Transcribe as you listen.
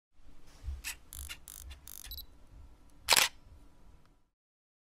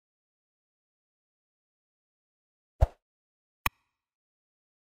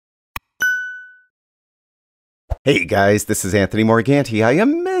Hey guys, this is Anthony Morganti. I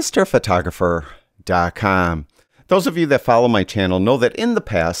am MrPhotographer.com. Those of you that follow my channel know that in the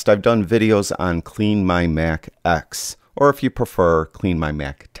past I've done videos on CleanMyMac X, or if you prefer,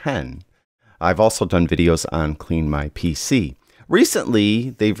 CleanMyMac 10. I've also done videos on CleanMyPC.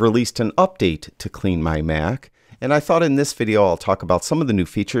 Recently, they've released an update to CleanMyMac, and I thought in this video I'll talk about some of the new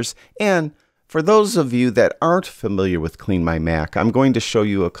features. And for those of you that aren't familiar with CleanMyMac, I'm going to show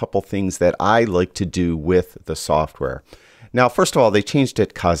you a couple things that I like to do with the software. Now, first of all, they changed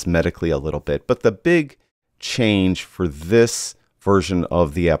it cosmetically a little bit, but the big change for this version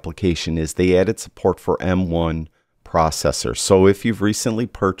of the application is they added support for M1 processors. So if you've recently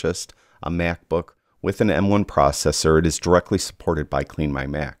purchased a MacBook with an M1 processor, it is directly supported by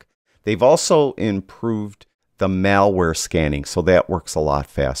CleanMyMac. They've also improved the malware scanning, so that works a lot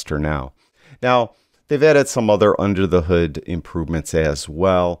faster now. Now, they've added some other under-the-hood improvements as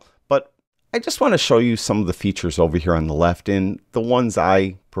well, but I just want to show you some of the features over here on the left and the ones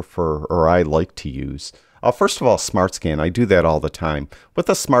I prefer or I like to use. First of all, Smart Scan. I do that all the time. With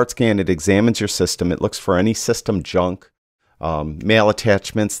a Smart Scan, it examines your system. It looks for any system junk, mail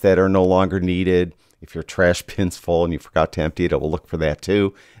attachments that are no longer needed. If your trash bin's full and you forgot to empty it, it will look for that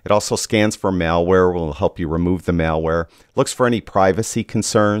too. It also scans for malware, will help you remove the malware. Looks for any privacy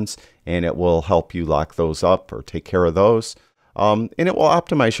concerns, and it will help you lock those up or take care of those. And it will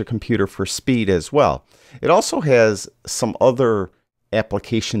optimize your computer for speed as well. It also has some other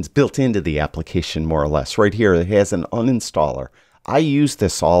applications built into the application, more or less. Right here, it has an uninstaller. I use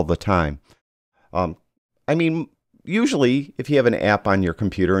this all the time. Usually, if you have an app on your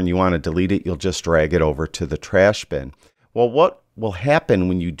computer and you want to delete it, you'll just drag it over to the trash bin. Well, what will happen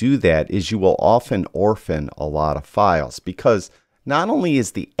when you do that is you will often orphan a lot of files, because not only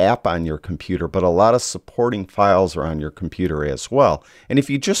is the app on your computer, but a lot of supporting files are on your computer as well. And if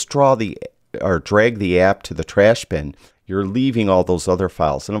you just drag the app to the trash bin, you're leaving all those other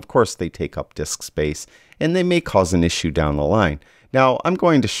files. And of course, they take up disk space and they may cause an issue down the line. Now, I'm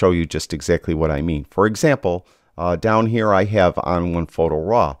going to show you just exactly what I mean. For example, down here I have On1 Photo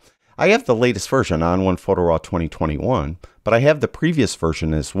RAW. I have the latest version, On1 Photo RAW 2021, but I have the previous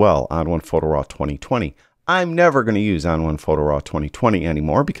version as well, On1 Photo RAW 2020. I'm never going to use On1 Photo RAW 2020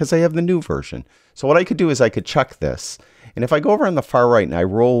 anymore because I have the new version. So what I could do is I could check this. And if I go over on the far right and I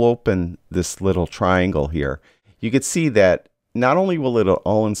roll open this little triangle here, you can see that not only will it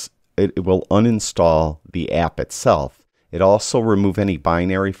will uninstall the app itself, it also remove any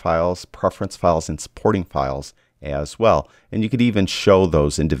binary files, preference files, and supporting files as well. And you could even show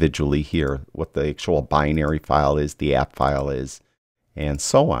those individually here, what the actual binary file is, the app file is, and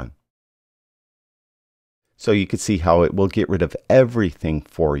so on. So you could see how it will get rid of everything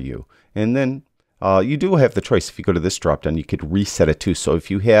for you. And then you do have the choice. If you go to this dropdown, you could reset it too. So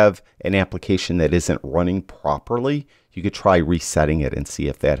if you have an application that isn't running properly, you could try resetting it and see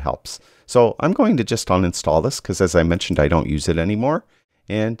if that helps. So I'm going to just uninstall this because, as I mentioned, I don't use it anymore.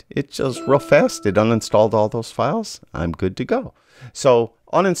 And it's just real fast. It uninstalled all those files. I'm good to go. So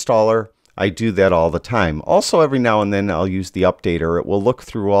Uninstaller, I do that all the time. Also, every now and then I'll use the updater. It will look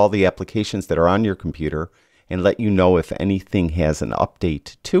through all the applications that are on your computer and let you know if anything has an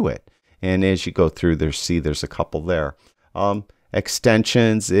update to it. And as you go through, there's a couple there.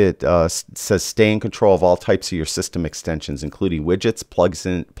 Extensions, it says stay in control of all types of your system extensions, including widgets,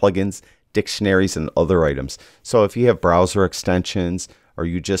 plugins, dictionaries, and other items. So if you have browser extensions or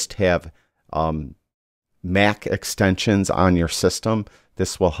you just have Mac extensions on your system,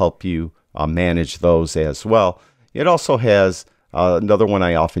 this will help you manage those as well. It also has another one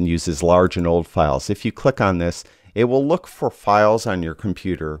I often use is large and old files. If you click on this, it will look for files on your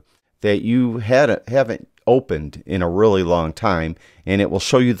computer that you haven't opened in a really long time, and it will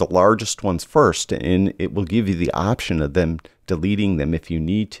show you the largest ones first, and it will give you the option of them deleting them if you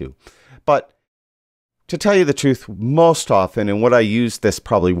need to. But to tell you the truth, most often, and what I use this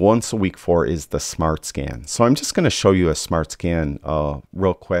probably once a week for, is the Smart Scan. So I'm just going to show you a Smart Scan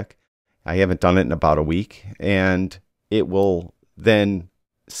real quick. I haven't done it in about a week, and it will then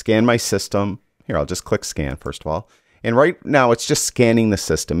scan my system. Here, I'll just click Scan first of all. And right now, it's just scanning the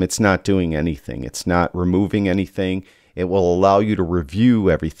system. It's not doing anything. It's not removing anything. It will allow you to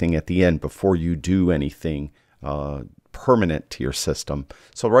review everything at the end before you do anything permanent to your system.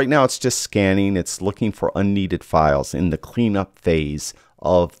 So right now, it's just scanning. It's looking for unneeded files in the cleanup phase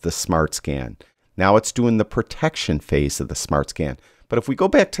of the Smart Scan. Now it's doing the protection phase of the Smart Scan. But if we go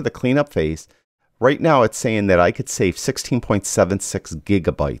back to the cleanup phase, right now it's saying that I could save 16.76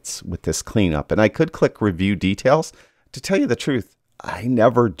 gigabytes with this cleanup. And I could click Review Details. To tell you the truth, I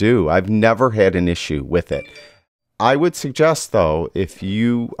never do. I've never had an issue with it. I would suggest, though, if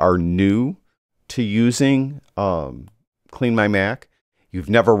you are new to using CleanMyMac, you've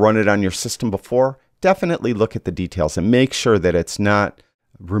never run it on your system before, definitely look at the details and make sure that it's not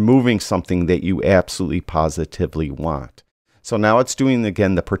removing something that you absolutely positively want. So now it's doing,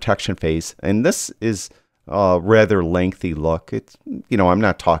 again, the protection phase, and this is a rather lengthy look. It's, I'm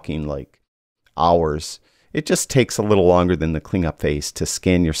not talking like hours. It just takes a little longer than the cleanup phase to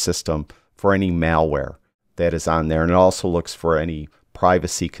scan your system for any malware that is on there, and it also looks for any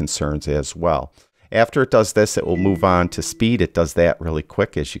privacy concerns as well. After it does this, it will move on to speed. It does that really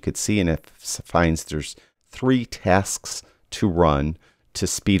quick, as you could see, and it finds there's 3 tasks to run to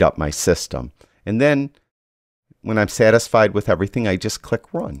speed up my system. And then when I'm satisfied with everything, I just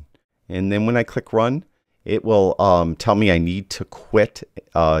click run. And then when I click run, it will tell me I need to quit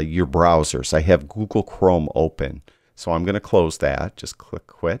your browsers. I have Google Chrome open. So I'm going to close that. Just click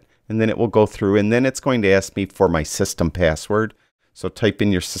quit. And then it will go through, and then it's going to ask me for my system password. So type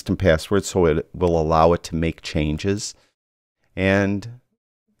in your system password so it will allow it to make changes. And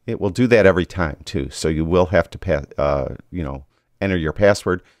it will do that every time too. So you will have to enter your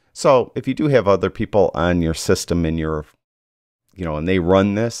password. So if you do have other people on your system and and they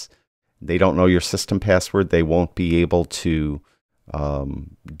run this, they don't know your system password, they won't be able to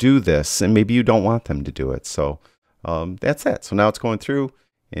do this, and maybe you don't want them to do it. So that's it. So now it's going through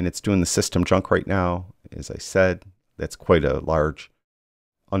and it's doing the system junk right now. As I said, that's quite a large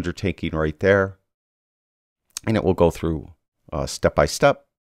undertaking right there. And it will go through step by step,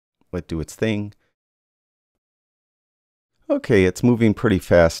 let it do its thing. Okay, it's moving pretty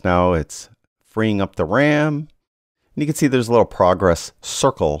fast now. It's freeing up the RAM. And you can see there's a little progress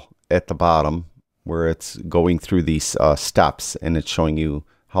circle at the bottom where it's going through these steps, and it's showing you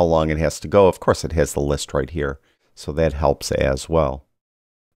how long it has to go. Of course, it has the list right here, so that helps as well.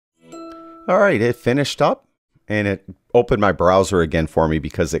 All right, it finished up, and it opened my browser again for me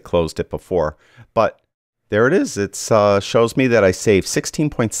because it closed it before. But there it is. It shows me that I saved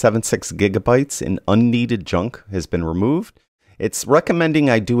 16.76 gigabytes and unneeded junk has been removed. It's recommending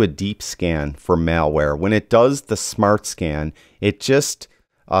I do a deep scan for malware. When it does the smart scan, it just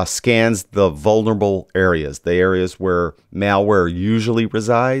scans the vulnerable areas, the areas where malware usually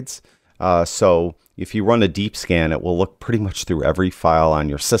resides. So if you run a deep scan, it will look pretty much through every file on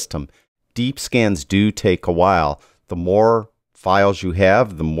your system. Deep scans do take a while. The more files you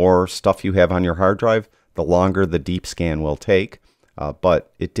have, the more stuff you have on your hard drive, the longer the deep scan will take.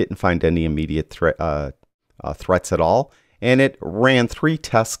 But it didn't find any immediate threats at all. And it ran 3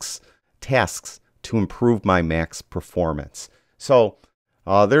 tasks to improve my Mac's performance. So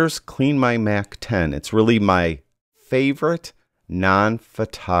there's CleanMyMac 10. It's really my favorite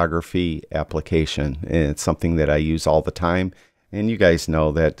non-photography application. And it's something that I use all the time. And you guys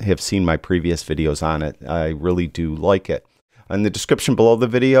know that have seen my previous videos on it. I really do like it. In the description below the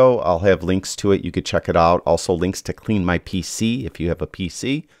video, I'll have links to it. You could check it out. Also links to CleanMyPC if you have a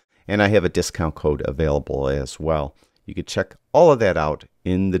PC. And I have a discount code available as well. You could check all of that out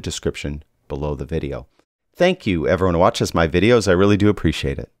in the description below the video. Thank you, everyone who watches my videos. I really do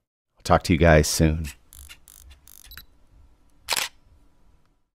appreciate it. I'll talk to you guys soon.